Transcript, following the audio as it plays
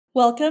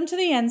Welcome to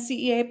the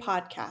NCEA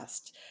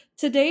podcast.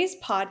 Today's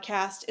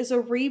podcast is a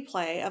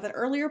replay of an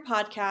earlier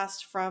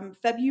podcast from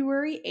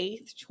February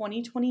 8th,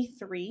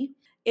 2023.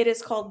 It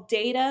is called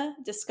Data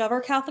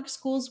Discover Catholic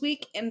Schools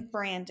Week and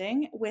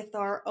Branding with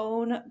our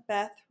own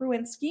Beth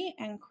Ruinski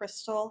and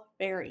Crystal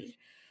Berry.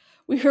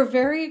 We are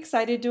very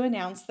excited to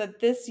announce that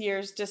this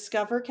year's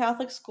Discover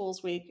Catholic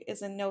Schools Week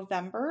is in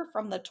November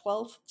from the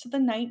 12th to the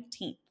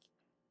 19th.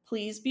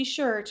 Please be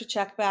sure to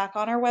check back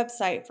on our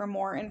website for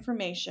more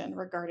information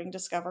regarding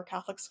Discover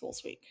Catholic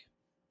Schools Week.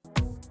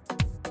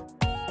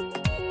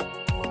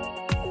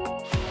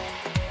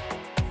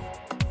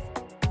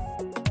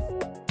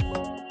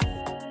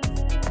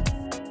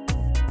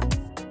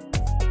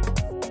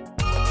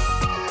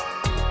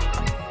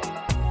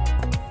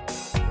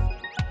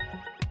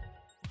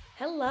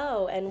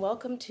 Hello and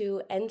welcome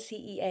to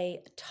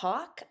NCEA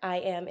Talk. I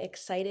am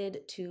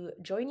excited to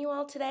join you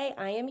all today.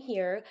 I am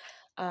here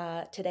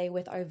today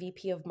with our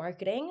VP of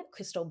Marketing,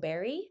 Crystal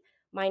Berry.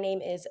 My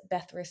name is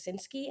Beth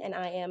Rusinski and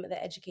I am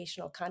the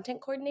Educational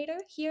Content Coordinator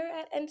here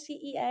at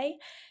NCEA.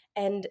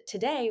 And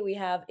today we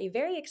have a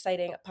very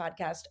exciting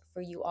podcast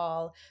for you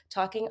all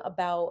talking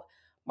about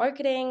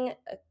marketing,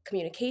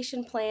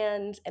 communication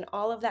plans, and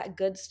all of that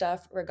good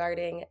stuff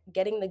regarding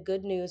getting the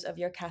good news of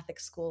your Catholic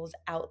schools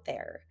out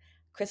there.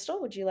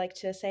 Crystal, would you like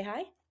to say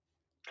hi?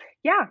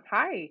 Yeah,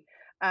 hi.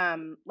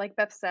 Like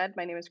Beth said,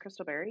 my name is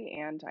Crystal Berry,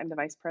 and I'm the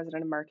Vice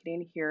President of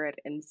Marketing here at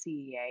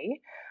NCEA.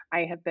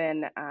 I have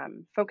been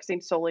focusing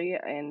solely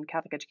in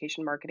Catholic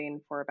education marketing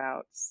for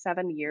about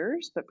 7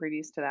 years, but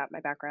previous to that, my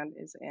background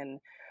is in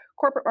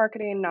corporate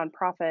marketing,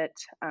 nonprofit,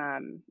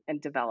 and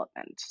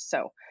development.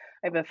 So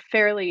I have a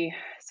fairly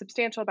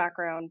substantial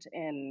background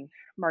in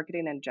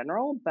marketing in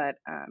general, but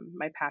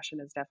my passion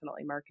is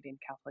definitely marketing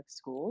Catholic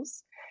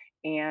schools.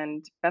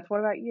 And Beth, what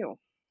about you?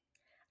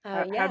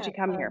 How'd Yeah. you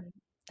come here?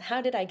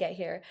 How did I get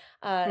here?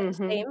 Mhm.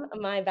 Same.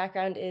 My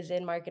background is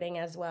in marketing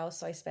as well,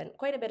 so I spent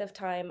quite a bit of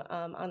time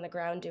on the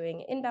ground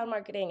doing inbound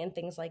marketing and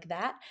things like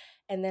that.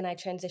 And then I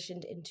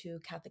transitioned into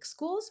Catholic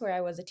schools, where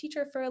I was a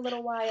teacher for a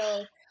little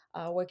while,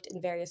 worked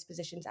in various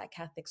positions at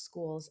Catholic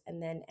schools,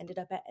 and then ended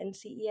up at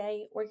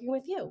NCEA working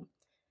with you.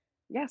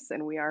 Yes,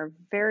 and we are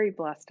very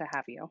blessed to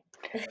have you.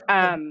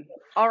 Thank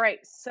All right,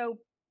 so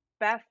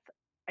Beth,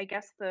 I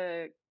guess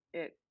the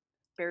it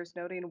bears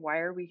noting, why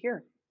are we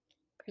here?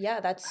 Yeah, How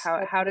that's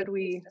a how good did place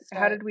we to how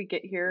start. did we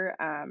get here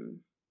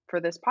for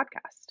this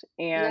podcast?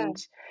 Yeah.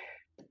 And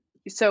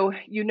so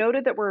you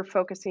noted that we're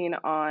focusing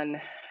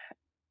on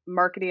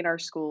marketing our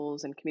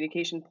schools and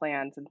communication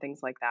plans and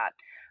things like that.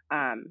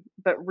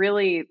 But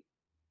really,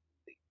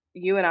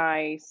 you and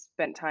I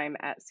spent time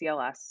at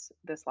CLS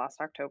this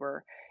last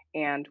October,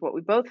 and what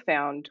we both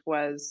found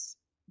was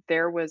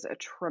there was a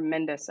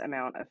tremendous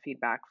amount of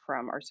feedback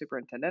from our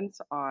superintendents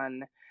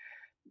on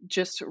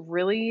just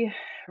really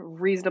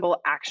reasonable,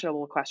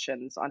 actionable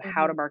questions on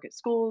how to Hmm. market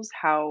schools,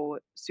 how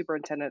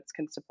superintendents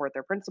can support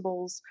their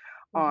principals,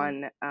 Hmm.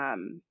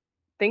 on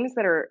things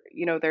that are,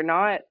 they're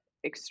not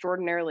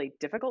extraordinarily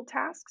difficult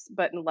tasks,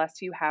 but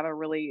unless you have a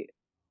really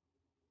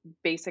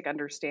basic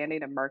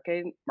understanding of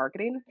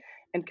marketing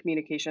and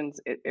communications,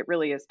 it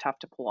really is tough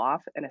to pull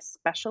off, and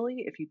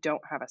especially if you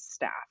don't have a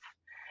staff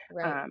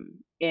Right.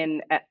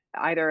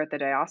 either at the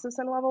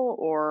diocesan level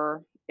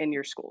or in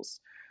your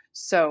schools.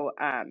 So,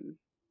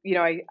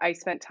 I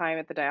spent time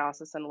at the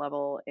diocesan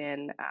level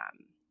in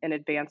an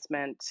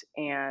advancement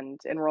and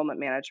enrollment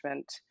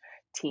management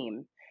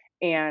team,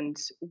 and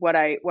what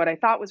I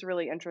thought was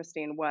really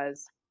interesting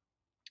was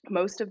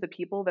most of the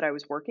people that I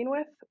was working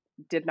with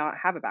did not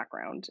have a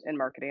background in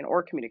marketing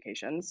or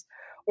communications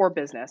or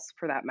business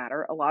for that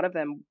matter. A lot of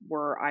them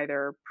were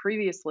either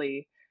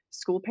previously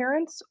school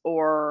parents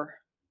or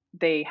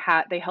they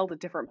held a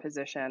different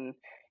position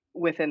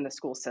within the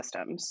school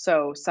system.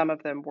 So some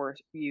of them were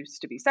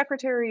used to be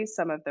secretaries,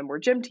 some of them were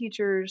gym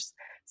teachers,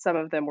 some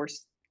of them were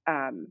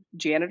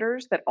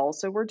janitors that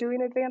also were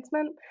doing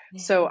advancement.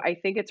 Yeah. So I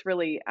think it's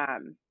really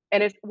and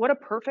it's what a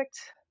perfect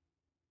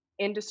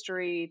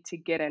industry to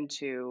get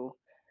into,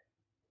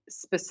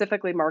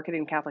 specifically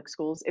marketing Catholic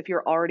schools, if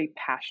you're already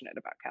passionate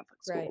about Catholic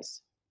Right.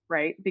 schools,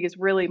 right? Because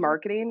really,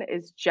 marketing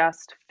is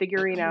just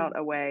figuring out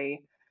a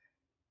way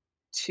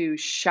to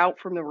shout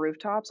from the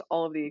rooftops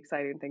all of the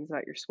exciting things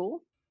about your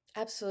school.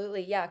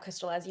 Absolutely. Yeah,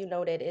 Crystal, as you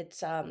noted, it's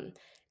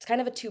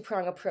kind of a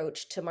two-prong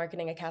approach to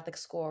marketing a Catholic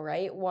school,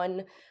 right?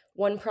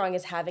 One prong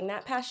is having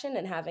that passion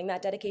and having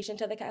that dedication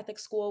to the Catholic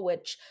school,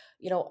 which,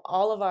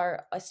 all of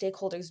our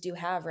stakeholders do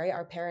have, right?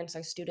 Our parents,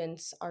 our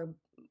students, our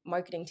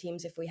marketing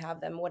teams, if we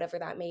have them, whatever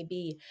that may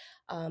be.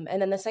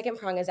 And then the second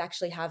prong is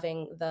actually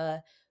having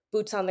the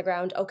boots on the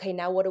ground. Okay,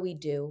 now what do we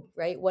do,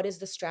 right? What is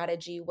the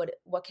strategy?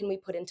 What can we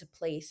put into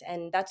place?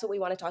 And that's what we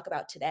want to talk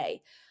about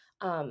today.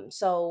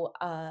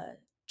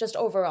 Just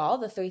overall,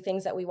 the three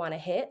things that we want to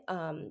hit,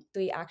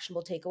 three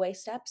actionable takeaway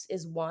steps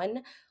is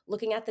one,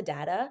 looking at the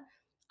data.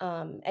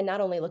 And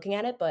not only looking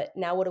at it, but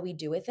now what do we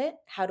do with it?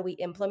 How do we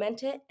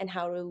implement it? And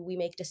how do we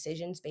make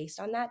decisions based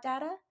on that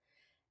data?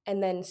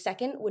 And then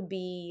second would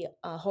be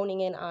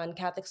honing in on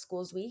Catholic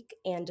Schools Week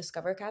and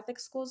Discover Catholic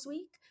Schools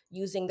Week,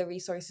 using the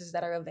resources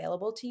that are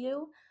available to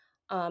you.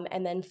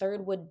 And then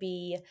third would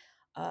be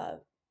uh,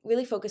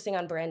 really focusing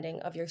on branding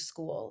of your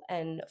school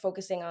and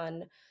focusing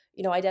on,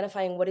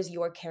 identifying what is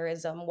your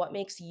charism, what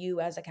makes you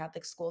as a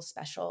Catholic school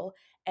special,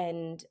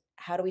 and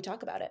how do we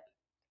talk about it?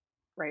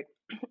 Right.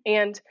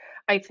 And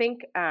I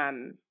think,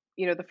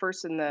 the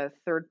first and the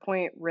third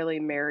point really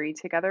marry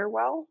together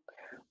well,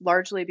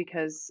 largely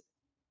because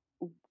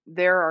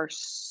there are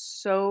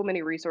so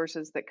many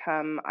resources that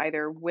come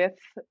either with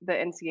the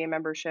NCA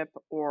membership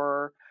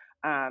or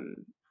um,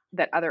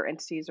 that other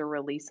entities are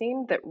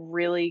releasing that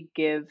really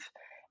give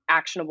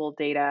actionable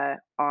data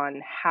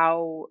on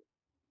how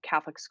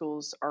Catholic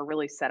schools are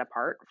really set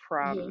apart Mhm.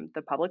 from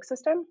the public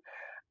system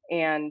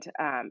and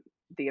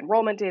the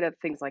enrollment data,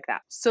 things like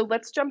that. So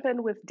let's jump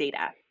in with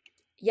data.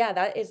 Yeah,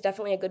 that is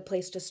definitely a good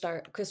place to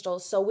start, Crystal.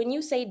 So when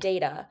you say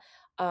data,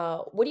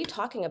 what are you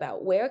talking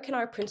about? Where can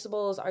our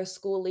principals, our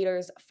school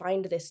leaders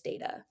find this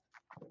data?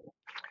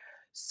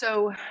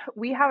 So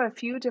we have a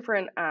few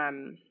different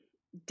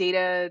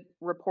data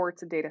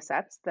reports and data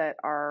sets that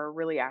are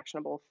really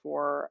actionable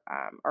for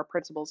our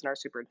principals and our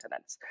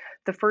superintendents.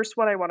 The first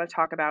one I want to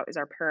talk about is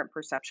our parent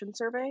perception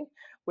survey,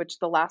 which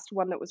the last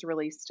one that was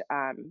released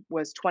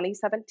was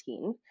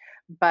 2017.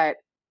 But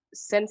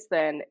since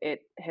then,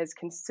 it has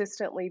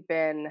consistently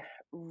been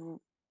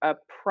a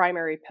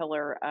primary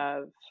pillar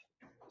of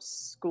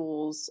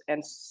schools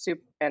and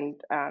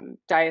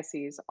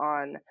dioceses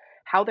on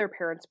how their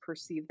parents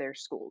perceive their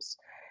schools.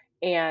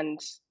 And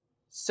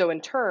so,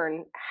 in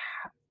turn,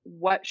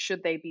 what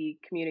should they be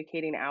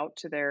communicating out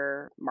to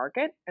their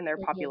market and their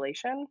Mhm.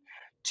 population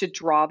to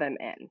draw them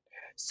in?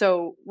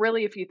 So,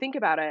 really, if you think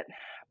about it,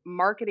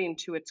 marketing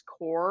to its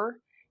core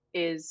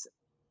is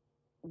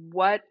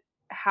what,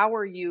 how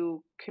are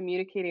you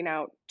communicating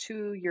out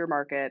to your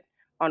market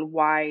on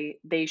why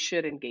they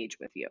should engage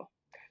with you?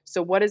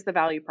 So, what is the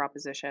value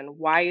proposition?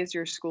 Why is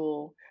your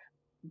school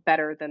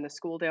better than the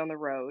school down the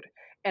road?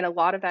 And a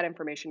lot of that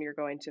information you're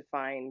going to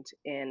find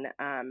in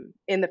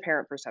the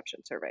parent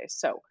perception survey.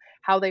 So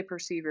how they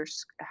perceive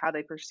how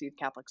they perceive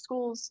Catholic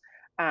schools,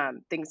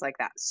 things like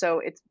that. So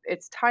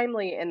it's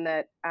timely in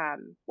that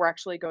we're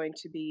actually going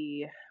to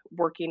be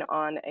working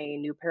on a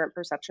new parent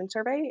perception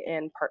survey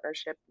in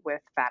partnership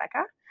with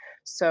Fatica.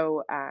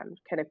 So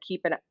kind of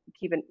keep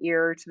an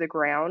ear to the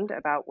ground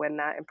about when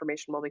that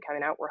information will be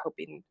coming out. We're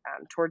hoping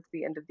towards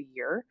the end of the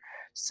year.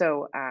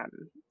 So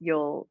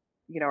you'll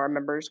our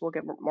members will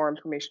get more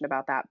information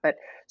about that. But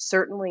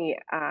certainly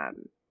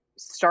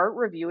start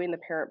reviewing the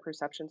parent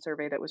perception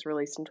survey that was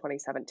released in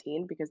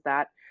 2017 because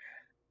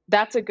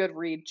that's a good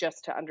read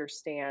just to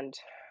understand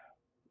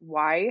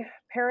why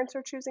parents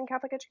are choosing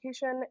Catholic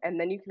education, and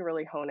then you can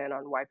really hone in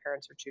on why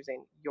parents are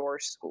choosing your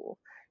school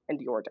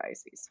and your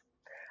diocese.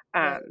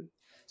 Right. Um,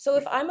 So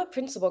if I'm a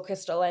principal,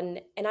 Crystal, and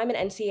I'm an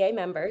NCA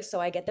member, so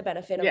I get the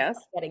benefit of yes,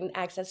 getting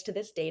access to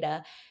this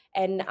data,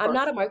 and of I'm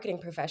not course. a marketing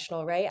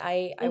professional, right?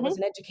 I was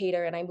Hmm. an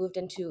educator and I moved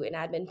into an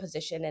admin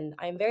position, and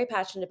I'm very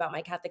passionate about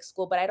my Catholic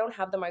school, but I don't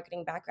have the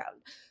marketing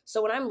background.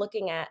 So when I'm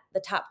looking at the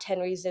top 10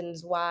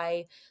 reasons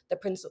why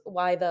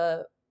why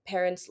the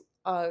parents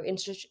are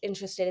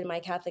interested in my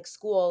Catholic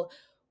school,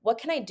 what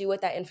can I do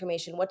with that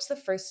information? What's the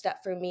first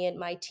step for me and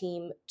my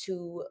team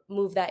to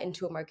move that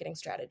into a marketing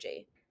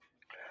strategy?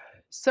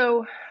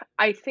 So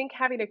I think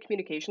having a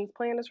communications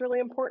plan is really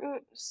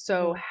important.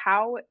 So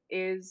Mhm.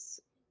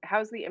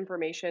 how's the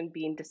information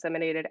being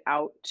disseminated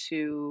out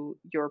to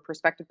your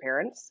prospective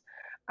parents?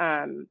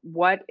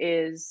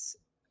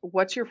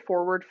 What's your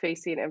forward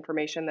facing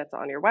information that's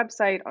on your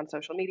website, on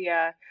social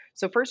media?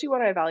 So first you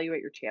want to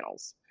evaluate your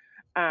channels.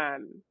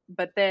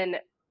 But then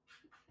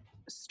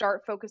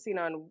start focusing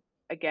on,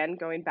 again,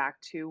 going back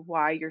to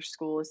why your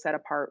school is set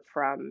apart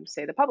from,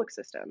 say, the public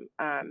system.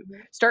 Mhm.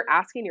 Start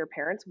asking your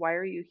parents, why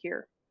are you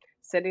here?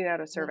 Sending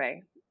out a Yeah.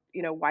 survey.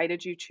 Why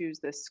did you choose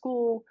this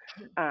school?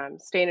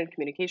 Staying in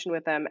communication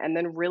with them, and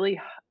then really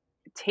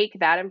take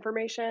that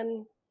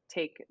information,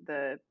 take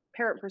the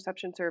parent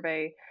perception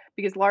survey,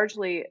 because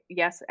largely,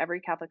 yes,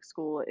 every Catholic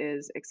school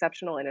is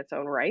exceptional in its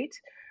own right.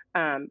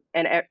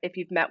 If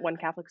you've met one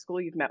Catholic school,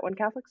 you've met one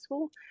Catholic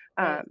school.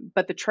 Right.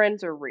 But the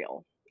trends are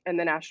real, and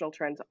the national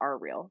trends are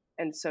real,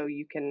 and so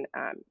you can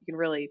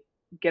really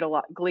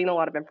glean a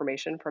lot of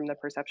information from the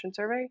perception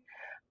survey,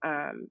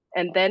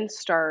 and then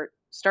start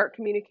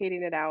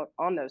communicating it out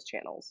on those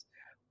channels.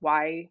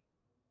 Why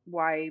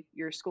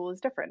your school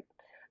is different,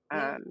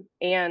 Yeah.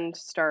 and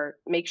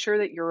make sure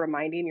that you're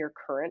reminding your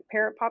current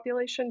parent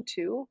population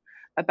too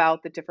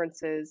about the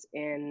differences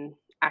in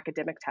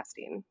academic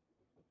testing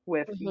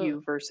with Mhm.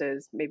 you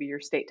versus maybe your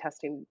state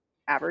testing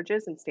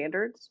averages and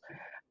standards.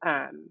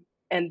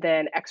 And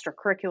then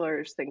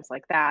extracurriculars, things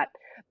like that,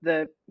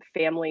 the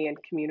family and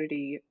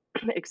community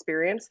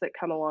experience that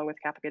come along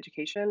with Catholic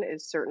education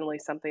is certainly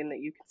something that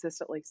you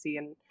consistently see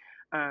in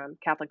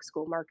Catholic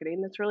school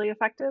marketing that's really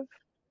effective,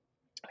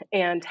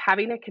 and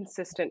having a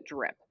consistent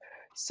drip.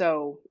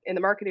 So in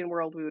the marketing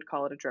world, we would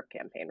call it a drip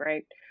campaign,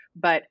 right?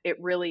 But it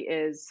really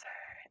is,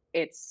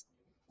 it's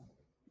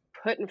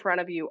put in front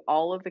of you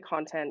all of the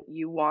content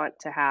you want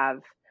to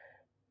have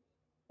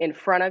in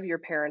front of your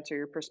parents or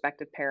your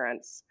prospective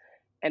parents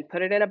and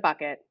put it in a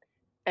bucket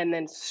and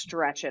then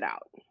stretch it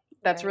out.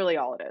 That's Right. really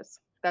all it is.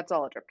 That's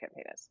all a drip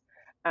campaign is.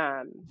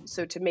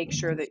 So to make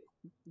sure that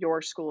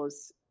your school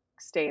is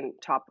staying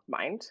top of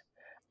mind.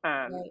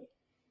 Um, Right.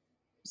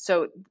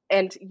 so,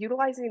 and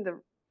utilizing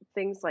the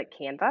things like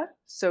Canva,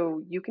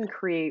 so you can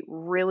create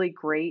really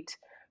great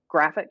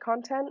graphic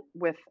content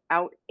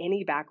without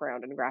any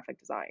background in graphic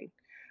design.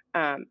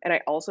 And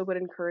I also would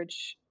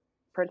encourage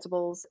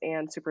principals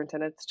and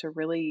superintendents to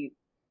really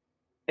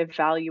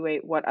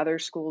evaluate what other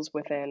schools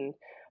within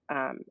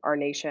our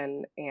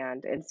nation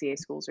and NCA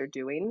schools are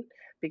doing,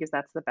 because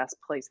that's the best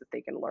place that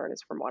they can learn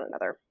is from one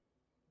another.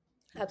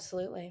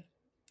 Absolutely.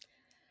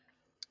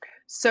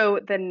 So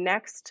the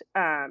next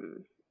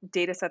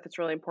data set that's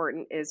really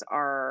important is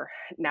our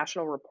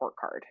national report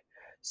card.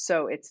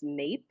 So it's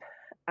NAEP,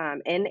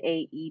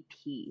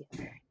 NAEP,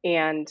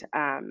 and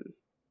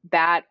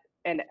that.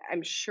 And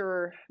I'm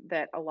sure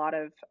that a lot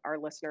of our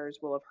listeners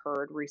will have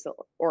heard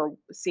recently or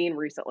seen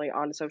recently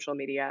on social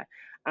media,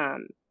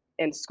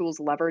 and schools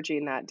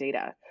leveraging that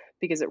data,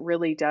 because it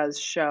really does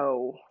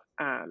show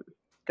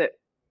that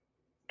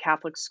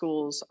Catholic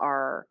schools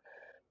are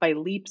by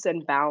leaps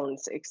and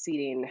bounds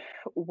exceeding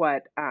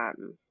what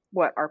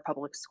our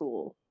public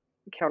school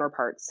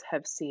counterparts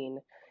have seen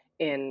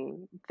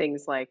in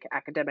things like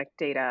academic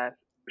data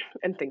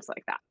and things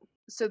like that.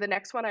 So the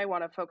next one I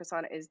want to focus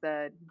on is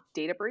the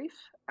data brief,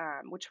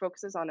 which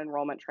focuses on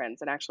enrollment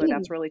trends. And actually,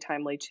 that's really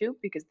timely too,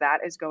 because that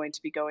is going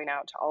to be going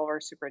out to all of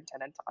our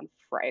superintendents on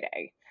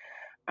Friday.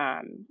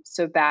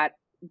 So that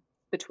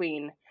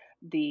between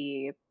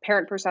the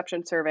parent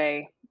perception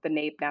survey, the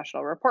NAEP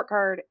national report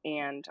card,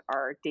 and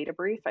our data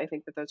brief, I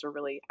think that those are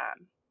really,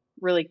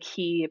 really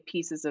key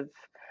pieces of,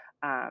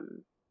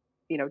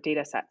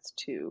 data sets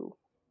to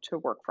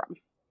work from.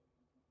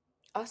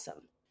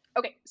 Awesome.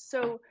 Okay,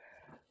 so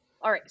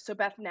all right, so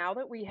Beth, now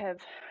that we have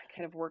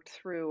kind of worked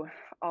through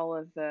all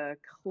of the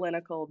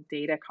clinical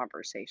data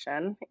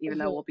conversation, even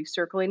though we'll be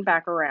circling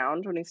back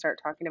around when we start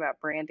talking about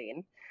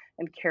branding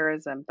and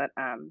charism, but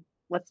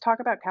let's talk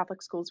about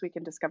Catholic Schools Week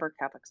and Discover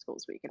Catholic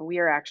Schools Week. And we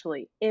are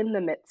actually in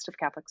the midst of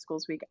Catholic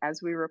Schools Week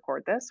as we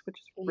record this, which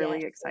is really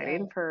Yes,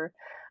 exciting for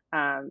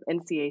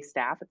NCA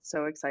staff. It's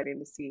so exciting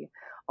to see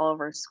all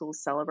of our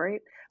schools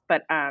celebrate.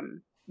 But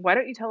why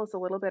don't you tell us a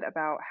little bit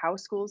about how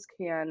schools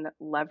can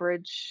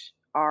leverage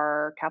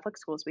our Catholic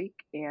Schools Week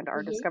and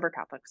our Discover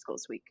Catholic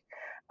Schools Week?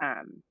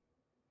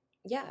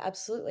 Yeah,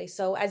 absolutely.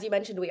 So as you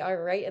mentioned, we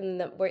are right in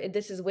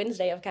this is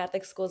Wednesday of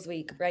Catholic Schools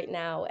Week right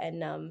now,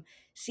 and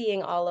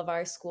seeing all of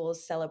our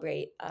schools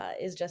celebrate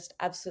is just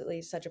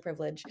absolutely such a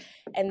privilege.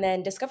 And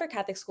then Discover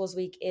Catholic Schools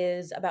Week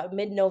is about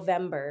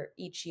mid-November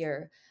each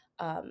year.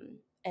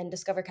 And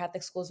Discover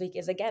Catholic Schools Week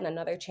is again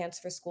another chance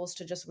for schools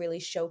to just really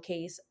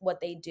showcase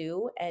what they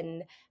do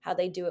and how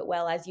they do it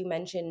well. As you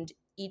mentioned,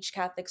 each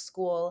Catholic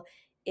school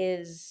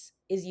is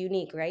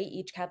unique, right?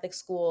 Each Catholic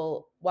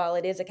school, while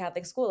it is a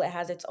Catholic school, it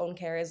has its own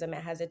charism,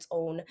 it has its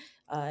own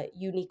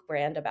unique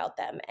brand about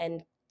them.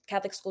 And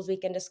Catholic Schools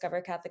Week and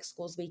Discover Catholic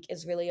Schools Week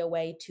is really a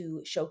way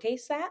to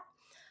showcase that.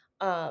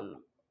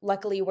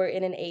 Luckily, we're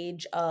in an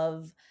age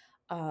of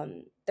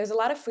there's a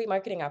lot of free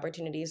marketing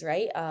opportunities,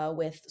 right?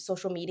 With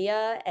social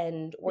media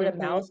and word of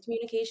Mm-hmm. mouth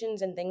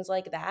communications and things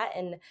like that.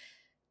 And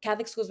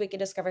Catholic Schools Week and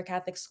Discover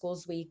Catholic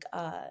Schools Week,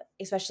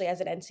 especially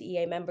as an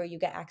NCEA member, you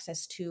get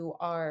access to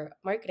our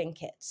marketing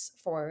kits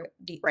for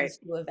Right. these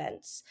two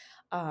events,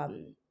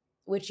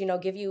 which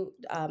give you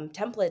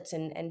templates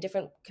and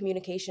different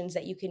communications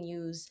that you can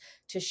use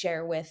to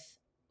share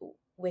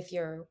with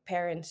your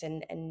parents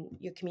and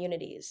your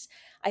communities.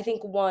 I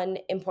think one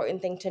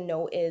important thing to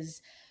note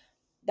is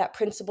that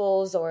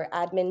principals or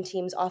admin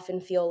teams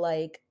often feel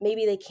like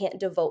maybe they can't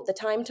devote the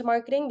time to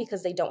marketing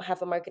because they don't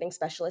have a marketing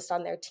specialist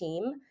on their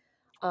team,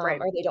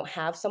 Right. or they don't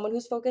have someone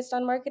who's focused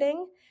on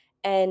marketing.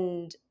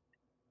 And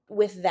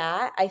with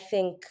that, I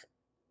think,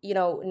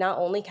 not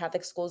only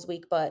Catholic Schools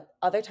Week, but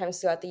other times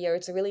throughout the year,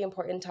 it's a really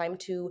important time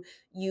to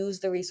use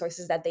the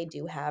resources that they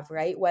do have,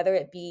 right? Whether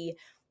it be,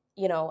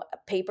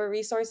 paper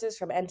resources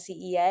from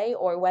NCEA,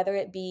 or whether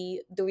it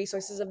be the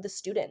resources of the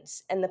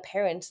students and the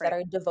parents that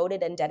Right. are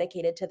devoted and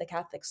dedicated to the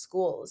Catholic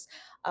schools.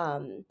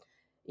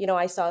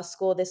 I saw a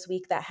school this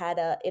week that had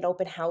an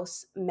open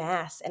house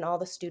mass, and all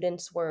the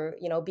students were,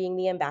 being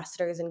the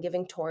ambassadors and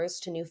giving tours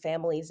to new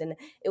families. And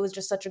it was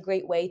just such a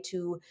great way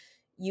to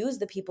use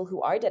the people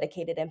who are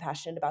dedicated and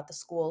passionate about the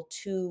school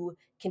to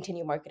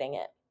continue marketing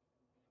it.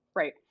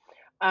 Right.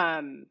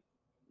 Um,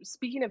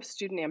 Speaking of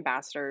student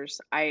ambassadors,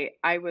 I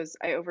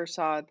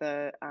oversaw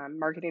the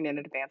marketing and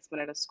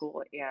advancement at a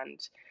school, and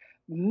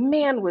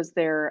man, was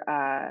their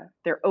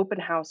open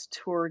house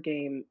tour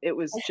game. It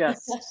was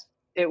just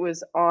it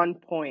was on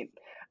point.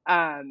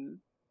 Um,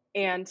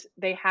 and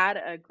they had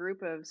a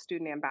group of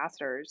student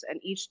ambassadors, and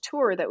each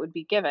tour that would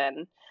be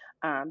given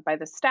by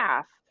the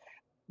staff,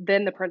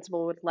 then the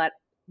principal would let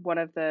one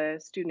of the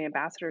student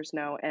ambassadors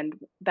know, and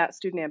that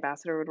student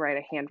ambassador would write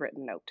a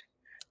handwritten note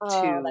Oh,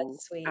 to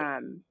that's sweet.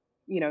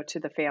 to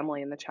the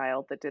family and the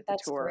child that did the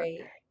That's tour.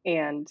 great.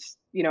 And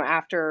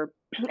after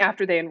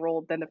after they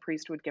enrolled, then the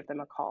priest would give them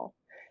a call.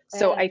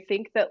 So Yeah. I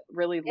think that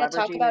really Yeah,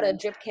 talk leveraging about your a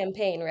drip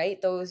campaign,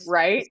 right? Those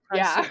right?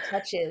 Yeah. constant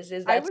touches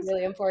is I that's was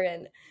really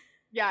important.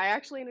 Yeah, I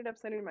actually ended up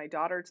sending my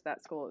daughter to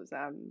that school. It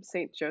was,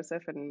 St.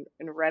 Joseph in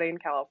Redding,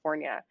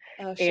 California,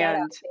 Oh, shout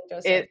and out St.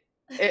 Joseph.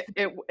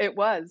 it it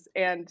was,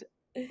 and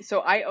so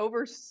I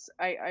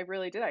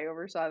really did. I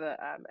oversaw the,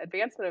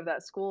 advancement of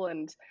that school,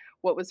 and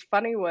what was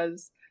funny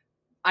was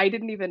I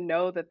didn't even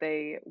know that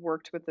they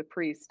worked with the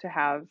priest to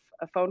have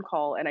a phone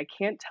call, and I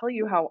can't tell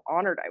you how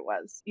honored I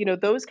was. You know,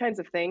 those kinds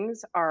of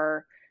things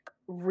are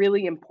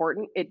really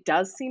important. It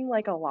does seem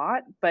like a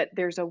lot, but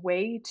there's a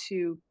way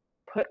to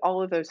put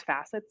all of those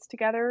facets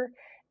together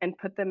and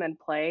put them in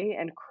play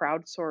and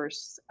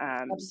crowdsource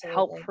help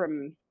Absolutely.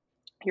 from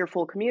your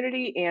full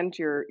community and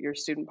your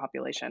student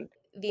population.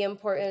 The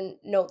important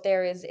note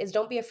there is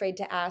don't be afraid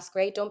to ask,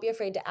 right? Don't be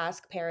afraid to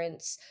ask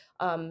parents,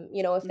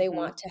 if they Hmm.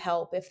 want to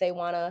help, if they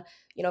want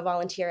to,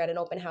 volunteer at an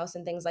open house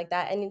and things like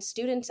that. And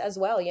students as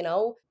well.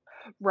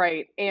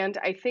 Right. And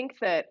I think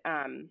that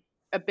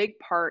a big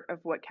part of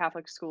what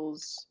Catholic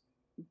schools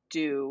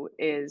do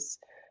is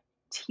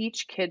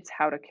teach kids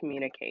how to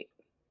communicate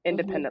Hmm.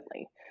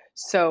 independently.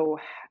 So,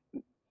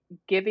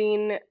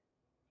 giving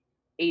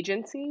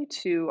agency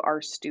to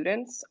our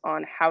students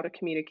on how to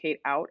communicate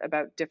out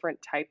about different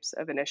types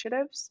of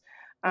initiatives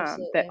that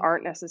Absolutely.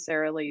 aren't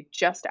necessarily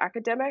just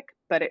academic,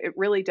 but it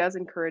really does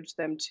encourage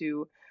them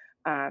to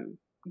um,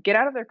 get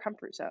out of their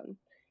comfort zone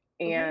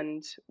Hmm.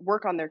 and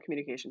work on their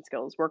communication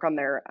skills, work on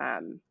their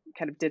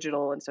kind of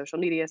digital and social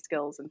media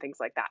skills and things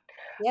like that.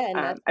 Yeah,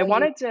 and that's I how you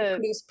wanted to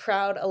produce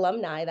proud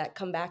alumni that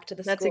come back to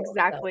the That's school.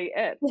 exactly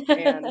it, So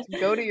and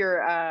go to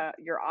your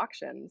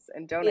auctions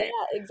and yeah, donate.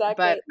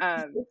 But,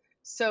 exactly.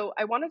 so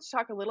I wanted to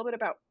talk a little bit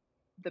about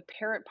the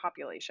parent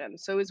population.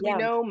 So as we Yeah.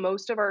 know,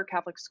 most of our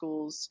Catholic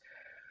schools,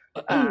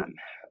 um,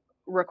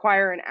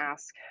 require and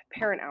ask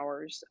parent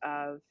hours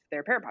of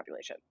their parent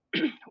population.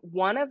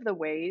 One of the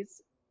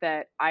ways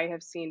that I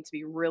have seen to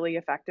be really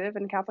effective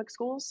in Catholic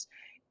schools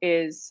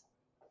is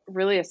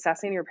really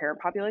assessing your parent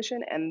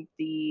population and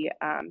the,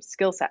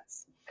 skill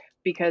sets,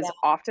 because Yeah.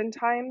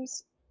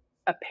 oftentimes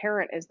a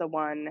parent is the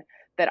one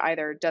that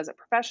either does it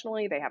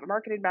professionally, they have a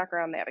marketing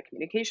background, they have a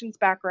communications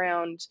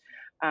background,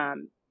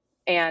 um,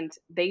 and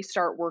they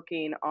start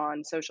working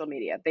on social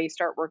media. They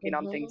start working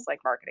on things Mhm. like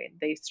marketing.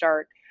 They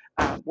start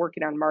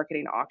working on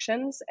marketing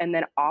auctions. And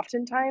then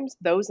oftentimes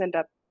those end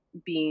up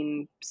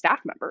being staff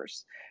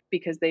members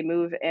because they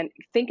move and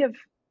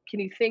can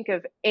you think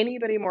of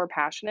anybody more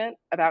passionate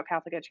about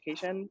Catholic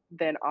education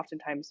than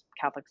oftentimes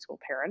Catholic school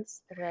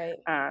parents? Right.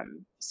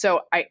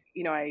 So I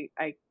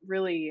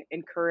really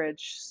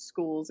encourage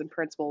schools and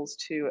principals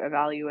to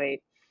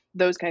evaluate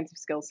those kinds of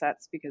skill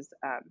sets because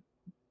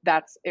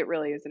it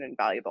really is an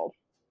invaluable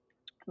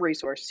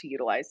resource to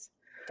utilize.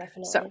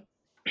 So, Definitely.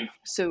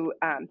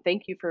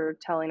 thank you for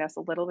telling us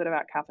a little bit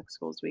about Catholic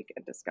Schools Week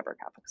and Discover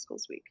Catholic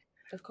Schools Week.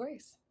 Of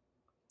course.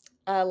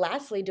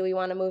 Lastly, do we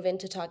want to move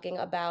into talking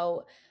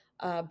about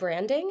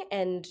branding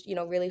and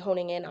really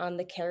honing in on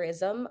the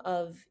charism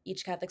of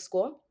each Catholic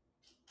school?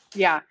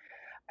 Yeah,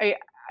 I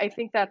I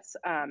think that's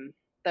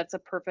a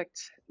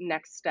perfect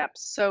next step.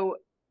 So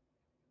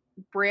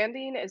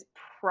branding is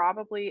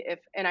probably if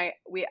and I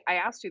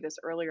asked you this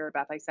earlier,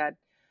 Beth. I said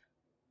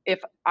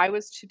if I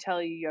was to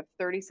tell you you have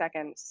 30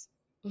 seconds,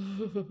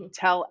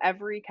 tell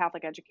every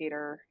Catholic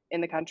educator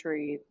in the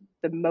country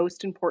the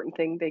most important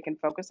thing they can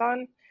focus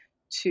on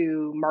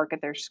to market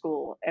their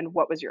school. And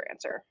what was your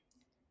answer?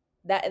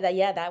 That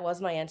yeah, that was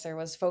my answer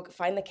was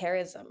find the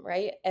charism,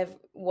 right?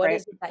 What Right?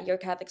 is it that your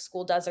Catholic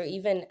school does, or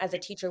even as a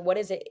teacher, what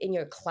is it in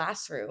your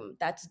classroom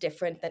that's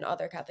different than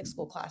other Catholic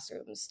school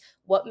classrooms?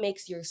 What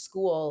makes your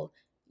school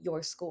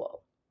your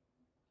school?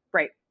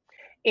 Right.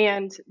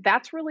 And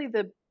that's really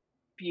the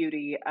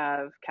beauty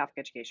of Catholic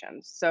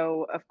education.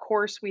 So, of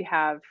course, we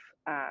have,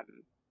 um,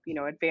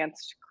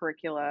 advanced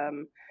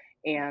curriculum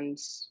and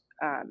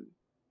um,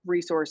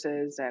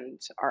 resources, and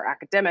our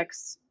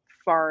academics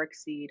far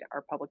exceed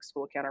our public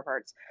school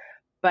counterparts.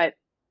 But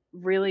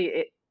really,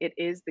 it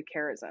is the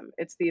charism.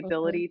 It's the Mhm,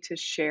 ability to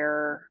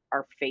share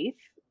our faith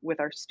with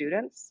our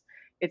students.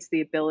 It's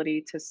the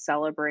ability to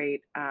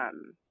celebrate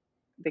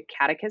the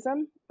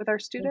catechism with our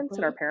students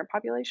and our mhm. parent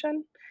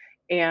population.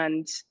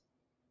 And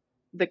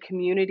the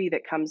community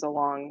that comes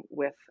along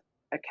with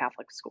a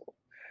Catholic school.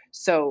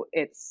 So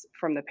it's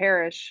from the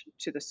parish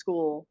to the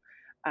school.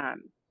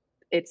 Um,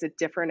 it's a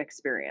different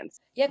experience.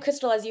 Yeah,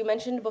 Crystal, as you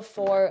mentioned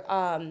before,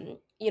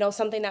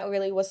 something that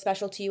really was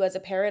special to you as a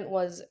parent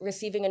was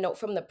receiving a note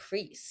from the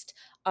priest.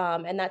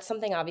 And that's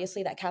something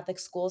obviously that Catholic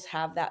schools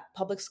have that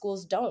public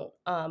schools don't.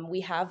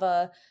 We have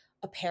a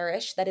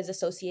parish that is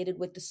associated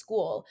with the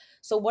school.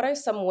 So, what are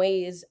some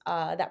ways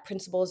that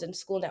principals and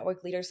school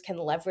network leaders can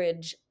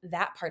leverage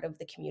that part of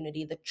the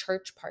community, the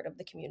church part of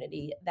the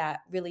community, that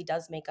really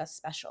does make us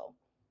special?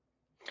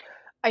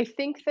 I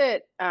think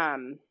that,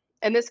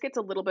 and this gets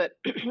a little bit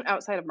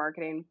outside of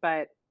marketing,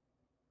 but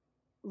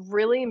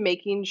really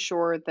making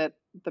sure that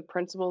the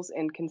principals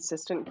in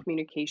consistent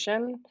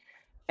communication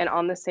and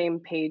on the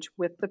same page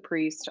with the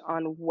priest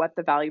on what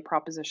the value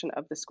proposition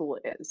of the school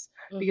is.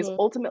 Because Mhm.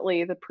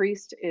 ultimately, the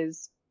priest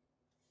is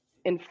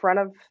in front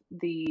of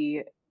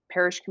the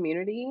parish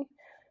community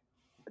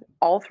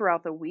all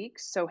throughout the week.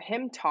 So,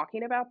 him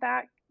talking about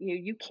that,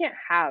 you can't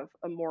have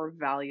a more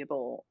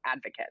valuable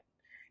advocate.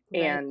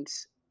 Right. And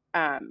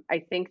I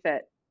think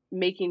that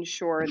making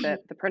sure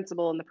that the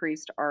principal and the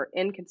priest are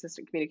in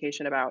consistent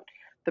communication about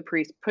the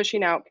priest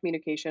pushing out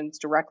communications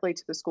directly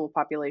to the school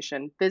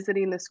population,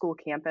 visiting the school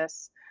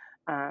campus,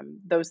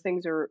 those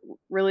things are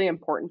really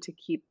important to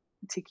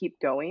keep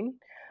going.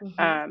 Mhm.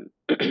 Um,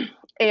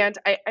 and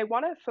I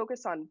want to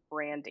focus on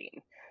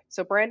branding.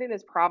 So branding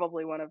is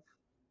probably one of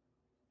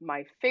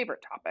my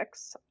favorite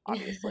topics,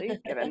 obviously,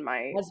 given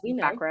my As we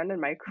know. background and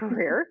my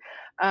career.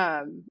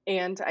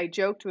 And I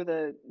joked with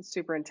a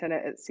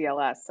superintendent at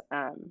CLS.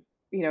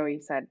 He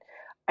said,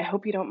 "I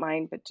hope you don't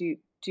mind, but do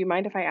you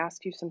mind if I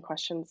ask you some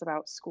questions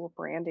about school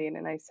branding?"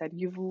 And I said,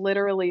 "You've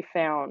literally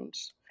found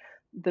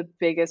the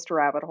biggest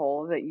rabbit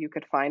hole that you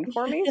could find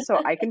for me, so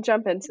I can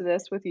jump into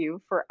this with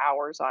you for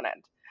hours on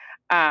end."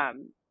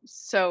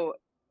 So,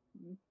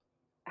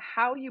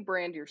 how you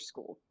brand your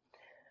school.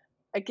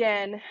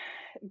 Again,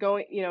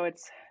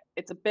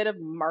 it's a bit of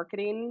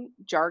marketing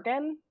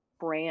jargon.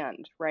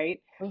 Brand,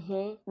 right?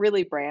 Mhm.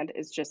 Really, brand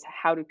is just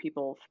how do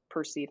people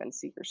perceive and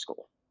see your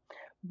school.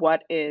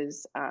 What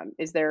is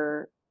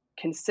there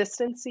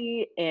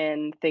consistency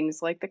in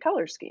things like the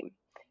color scheme?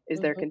 Is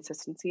there Mhm.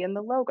 consistency in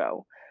the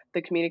logo,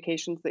 the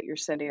communications that you're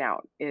sending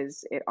out?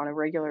 Is it on a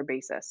regular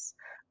basis?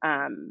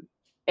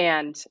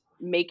 And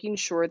making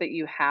sure that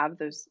you have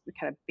those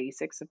kind of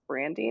basics of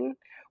branding.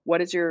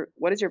 What is your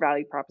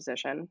value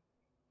proposition?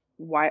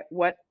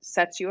 What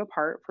sets you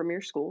apart from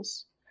your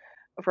schools,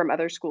 from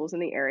other schools in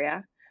the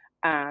area,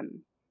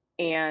 um,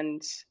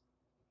 and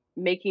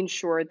making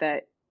sure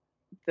that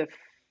the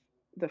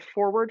the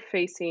forward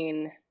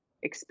facing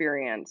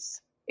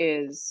experience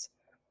is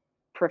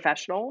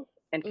professional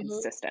and Mhm.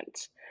 consistent.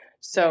 Right.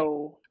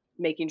 So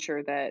making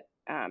sure that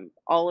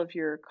all of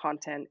your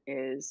content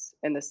is,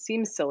 and this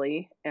seems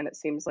silly and it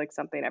seems like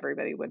something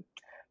everybody would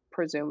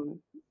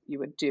presume you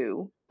would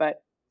do,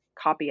 but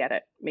copy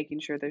edit, making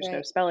sure there's no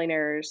Right. spelling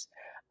errors.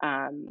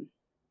 Um,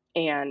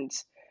 and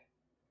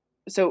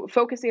so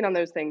focusing on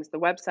those things, the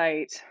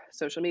website,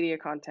 social media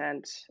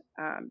content,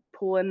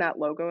 pull in that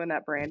logo and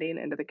that branding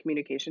into the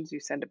communications you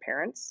send to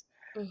parents.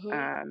 Mhm.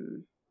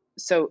 um,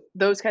 so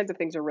those kinds of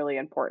things are really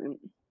important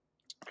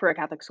for a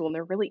Catholic school, and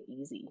they're really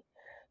easy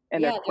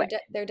and they're Yeah, quick.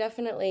 they're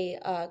definitely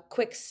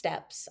quick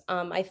steps.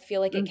 I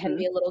feel like it can Hmm.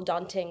 be a little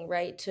daunting,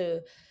 right?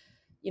 To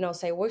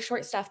say we're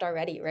short staffed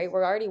already, right?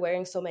 We're already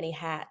wearing so many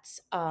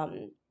hats.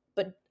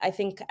 But I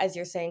think, as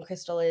you're saying,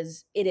 Crystal,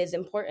 it is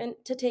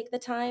important to take the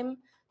time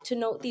to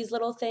note these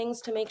little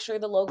things, to make sure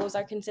the logos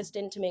are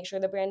consistent, to make sure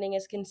the branding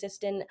is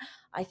consistent.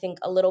 I think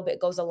a little bit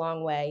goes a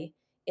long way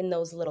in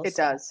those little It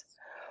steps. does.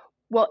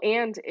 Well,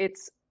 and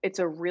it's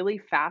a really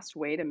fast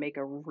way to make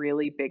a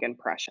really big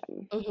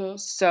impression. Mm-hmm.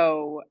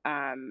 So,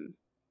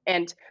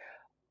 and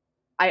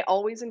I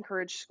always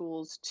encourage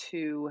schools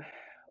to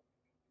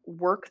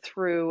work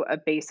through a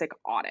basic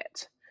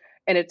audit.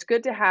 And it's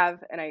good to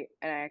have, and I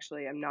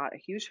actually am not a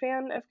huge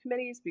fan of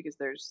committees because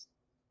there's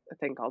a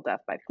thing called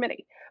death by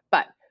committee.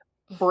 But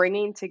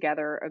bringing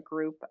together a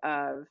group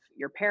of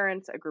your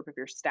parents, a group of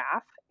your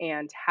staff,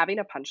 and having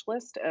a punch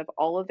list of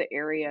all of the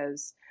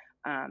areas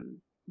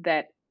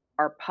that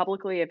are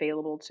publicly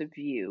available to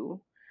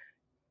view,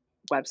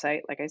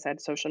 website, like I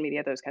said, social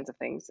media, those kinds of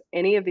things,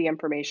 any of the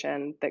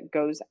information that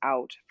goes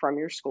out from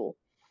your school,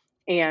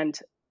 and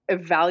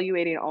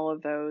evaluating all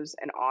of those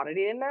and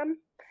auditing them.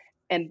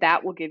 And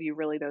that will give you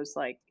really those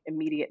like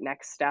immediate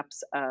next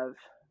steps of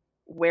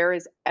where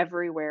is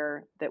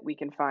everywhere that we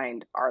can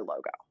find our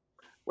logo,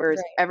 whereas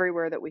Right.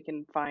 everywhere that we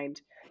can find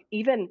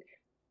even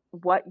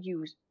what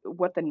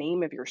the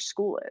name of your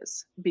school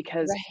is,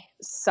 because Right.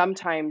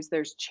 sometimes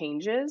there's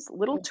changes,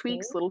 little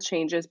tweaks, Mm-hmm. little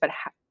changes, but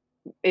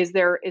is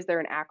there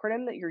an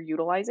acronym that you're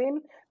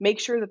utilizing? Make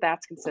sure that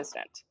that's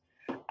consistent.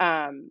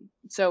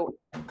 So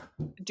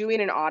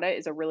doing an audit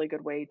is a really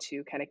good way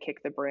to kind of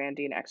kick the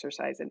branding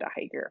exercise into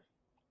high gear.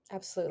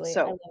 Absolutely. I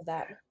So love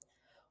that.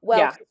 Well,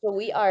 yeah. Crystal,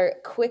 we are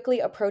quickly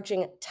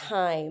approaching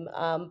time,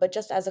 but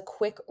just as a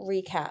quick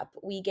recap,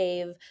 we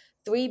gave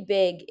three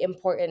big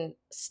important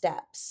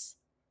steps.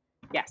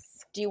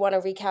 Yes. Do you want to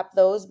recap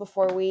those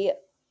before we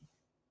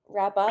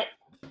wrap up?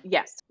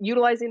 Yes,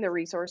 utilizing the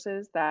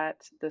resources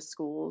that the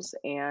schools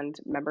and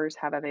members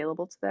have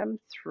available to them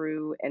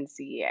through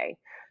NCEA.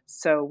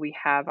 So we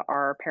have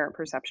our parent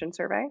perception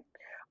survey,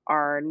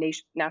 our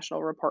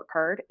national report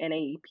card,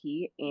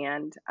 NAEP,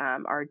 and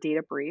our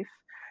data brief,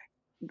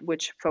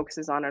 which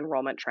focuses on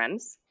enrollment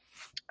trends.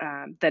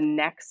 The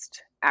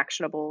next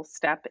actionable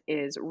step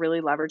is really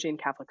leveraging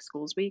Catholic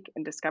Schools Week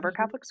and Discover Hmm.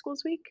 Catholic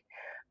Schools Week.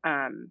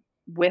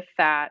 With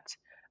that,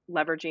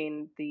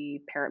 leveraging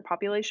the parent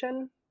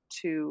population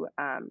to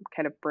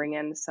kind of bring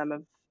in some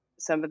of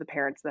the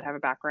parents that have a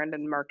background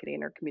in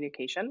marketing or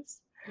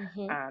communications.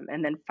 Hmm.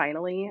 And then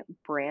finally,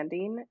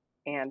 branding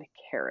and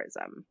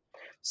charism.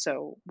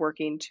 So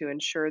working to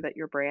ensure that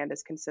your brand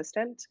is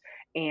consistent,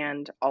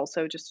 and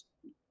also just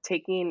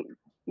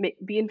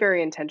being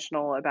very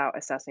intentional about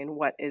assessing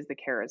what is the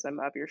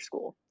charism of your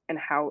school, and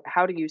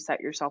how do you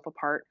set yourself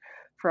apart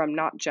from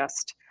not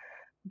just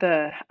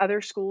the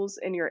other schools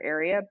in your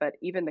area, but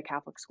even the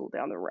Catholic school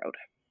down the road.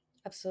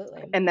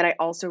 Absolutely. And then I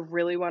also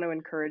really want to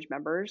encourage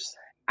members,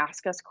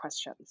 ask us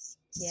questions.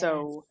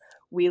 So Yes.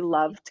 we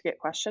love to get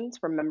questions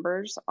from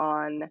members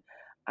on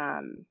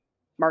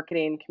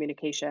marketing,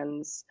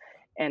 communications,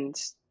 and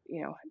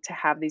to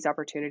have these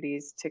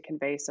opportunities to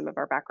convey some of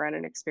our background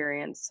and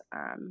experience,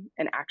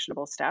 and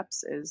actionable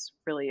steps is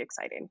really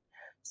exciting.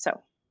 So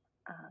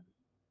um,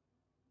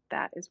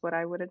 that is what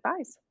I would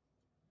advise.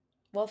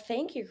 Well,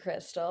 thank you,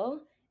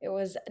 Crystal. It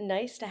was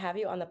nice to have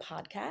you on the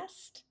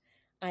podcast.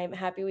 I'm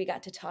happy we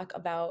got to talk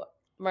about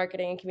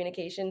marketing and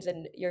communications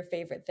and your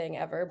favorite thing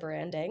ever,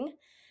 branding.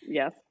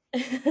 Yes.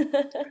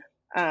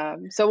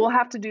 So we'll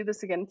have to do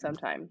this again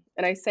sometime.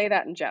 And I say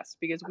that in jest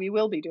because we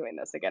will be doing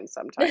this again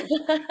sometime.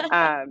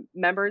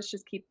 Members,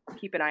 just keep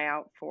an eye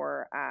out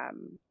for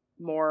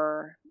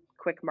more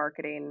quick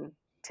marketing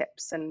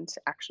tips and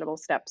actionable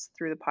steps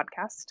through the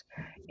podcast.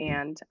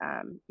 And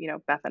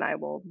Beth and I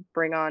will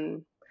bring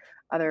on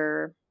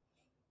other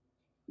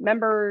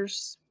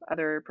members,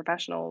 other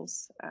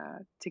professionals,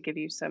 to give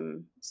you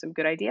some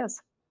good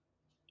ideas.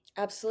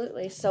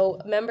 Absolutely.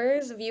 So,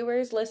 members,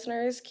 viewers,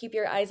 listeners, keep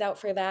your eyes out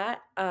for that.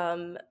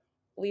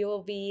 We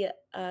will be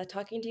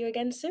talking to you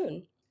again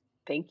soon.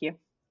 Thank you.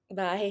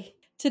 Bye.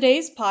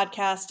 Today's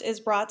podcast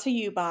is brought to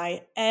you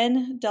by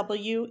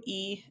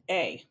NWEA.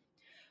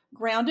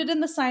 Grounded in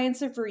the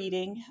Science of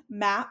Reading,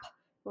 MAP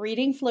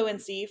Reading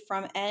Fluency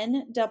from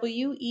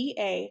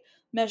NWEA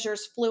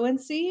measures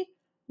fluency,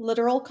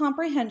 literal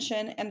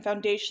comprehension, and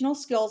foundational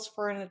skills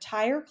for an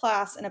entire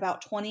class in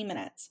about 20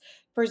 minutes,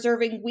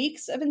 preserving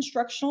weeks of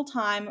instructional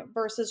time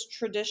versus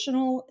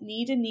traditional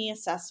knee-to-knee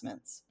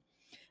assessments.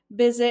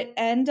 Visit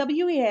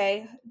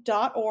nwea.org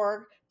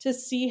to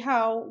see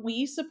how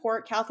we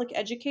support Catholic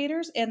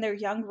educators and their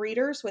young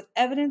readers with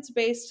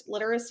evidence-based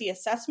literacy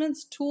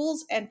assessments,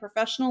 tools, and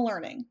professional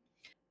learning.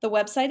 The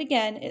website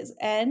again is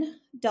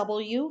nwea.org.